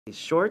These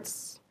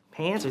shorts,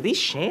 pants, are these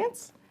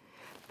shants?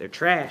 They're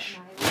trash.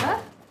 Nyla?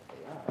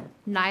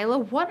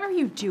 Nyla, what are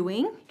you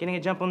doing? Getting a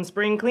jump on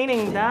spring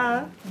cleaning,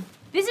 duh.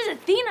 This is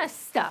Athena's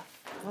stuff.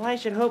 Well, I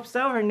should hope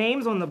so. Her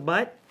name's on the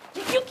butt.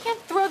 You can't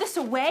throw this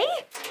away?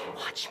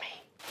 Watch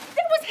me.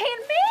 It was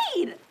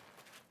handmade!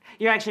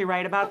 You're actually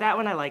right about that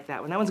one. I like that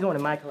one. That one's going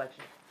in my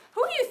collection.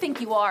 Who do you think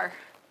you are?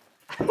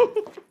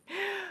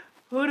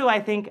 Who do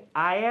I think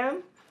I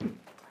am?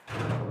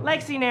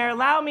 Lexi Nair,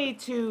 allow me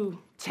to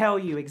tell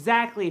you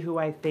exactly who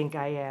I think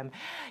I am.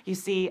 You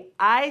see,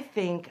 I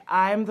think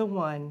I'm the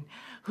one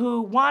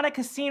who won a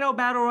casino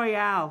battle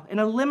royale and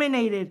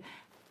eliminated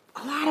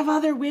a lot of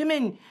other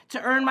women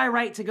to earn my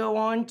right to go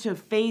on to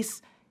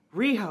face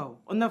Riho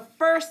on the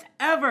first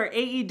ever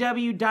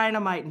AEW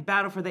Dynamite and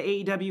battle for the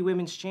AEW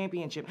Women's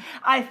Championship.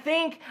 I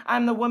think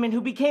I'm the woman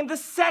who became the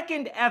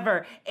second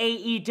ever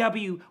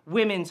AEW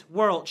Women's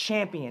World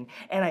Champion.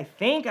 And I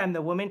think I'm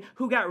the woman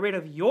who got rid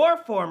of your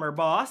former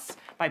boss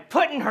by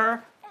putting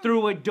her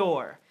through a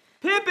door.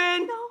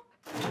 Pippin! No.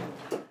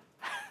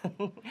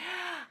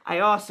 I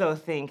also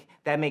think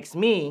that makes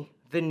me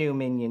the new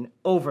minion,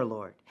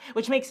 Overlord,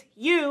 which makes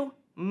you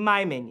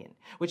my minion,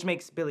 which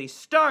makes Billy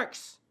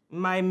Starks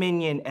my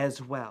minion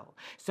as well.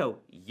 So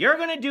you're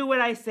gonna do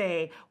what I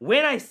say,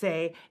 when I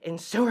say, and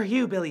so are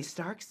you, Billy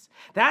Starks.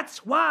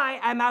 That's why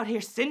I'm out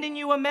here sending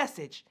you a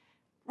message.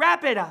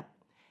 Wrap it up.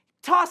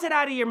 Toss it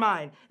out of your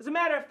mind. As a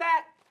matter of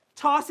fact,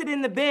 toss it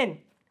in the bin.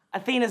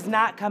 Athena's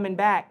not coming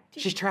back.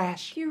 She's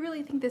trash. Do you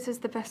really think this is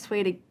the best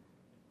way to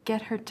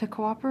get her to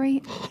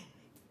cooperate?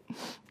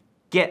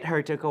 Get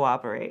her to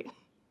cooperate.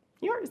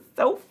 You're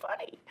so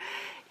funny.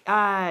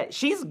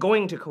 She's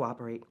going to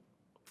cooperate.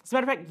 As a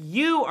matter of fact,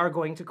 you are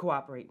going to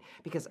cooperate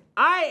because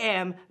I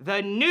am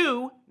the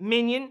new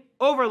minion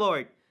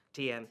overlord,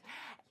 TM.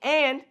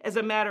 And as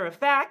a matter of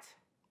fact,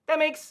 that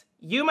makes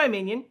you my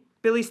minion,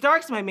 Billy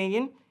Starks my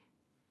minion.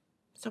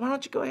 So why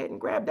don't you go ahead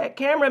and grab that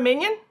camera,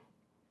 minion?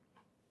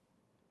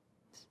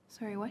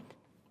 Sorry, what?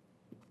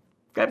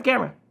 Grab the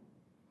camera.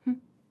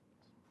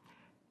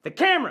 The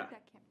camera.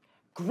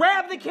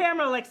 Grab the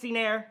camera, Lexi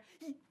Nair.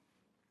 Yep.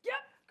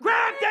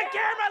 Grab the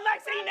camera,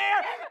 Lexi Nair.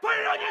 Put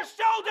it on your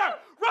shoulder.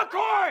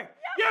 Record.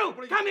 You,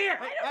 come here.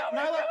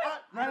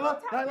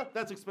 Nyla,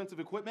 that's expensive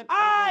equipment.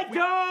 I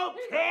don't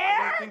care.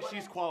 I don't think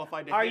she's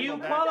qualified to Are handle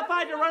you that.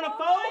 qualified to run a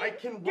phone? I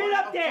can Get run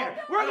up a there.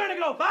 phone. We're gonna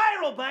go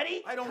viral,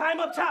 buddy. I don't- Climb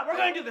up top. We're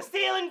gonna do the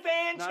ceiling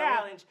fan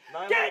challenge.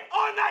 Nyla. Get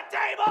on the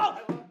table.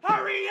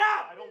 Hurry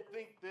up. I don't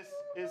think this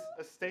is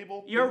a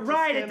stable. You're thing to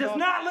right. It stand does on.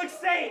 not look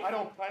safe. I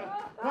don't.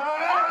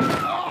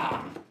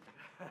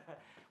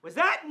 Was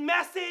that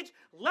message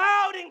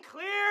loud and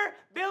clear,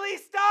 Billy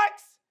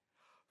Starks?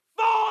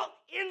 Fall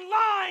in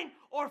line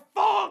or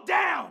fall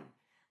down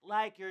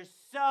like you're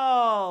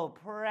so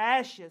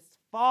precious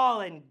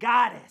fallen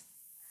goddess.